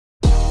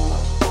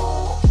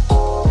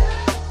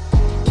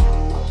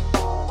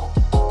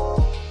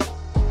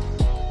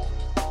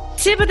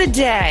Tip of the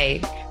day,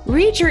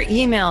 read your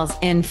emails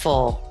in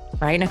full.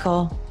 Right,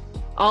 Nicole?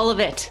 All of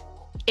it.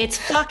 It's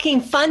fucking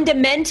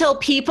fundamental,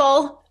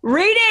 people.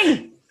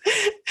 Reading.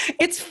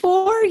 It's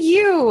for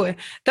you.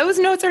 Those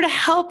notes are to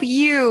help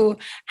you.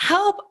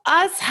 Help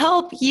us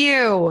help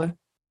you.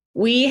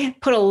 We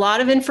put a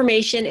lot of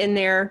information in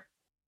there.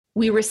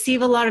 We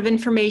receive a lot of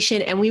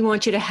information, and we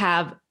want you to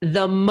have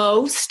the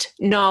most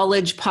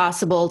knowledge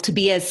possible to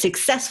be as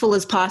successful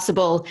as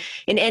possible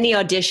in any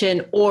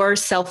audition or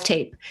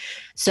self-tape.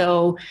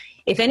 So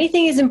if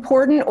anything is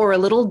important or a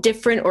little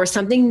different or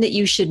something that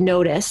you should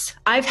notice,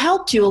 I've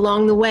helped you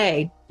along the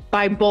way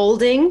by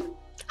bolding,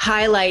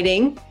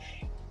 highlighting,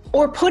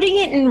 or putting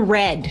it in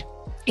red.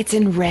 It's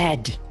in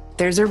red.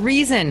 There's a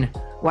reason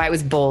why it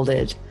was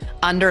bolded,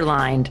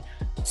 underlined,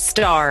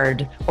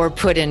 starred, or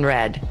put in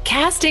red.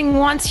 Casting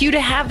wants you to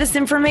have this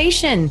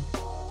information.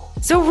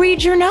 So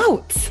read your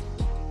notes.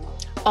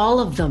 All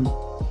of them.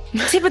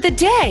 Tip of the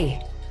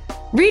day,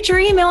 read your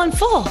email in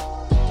full.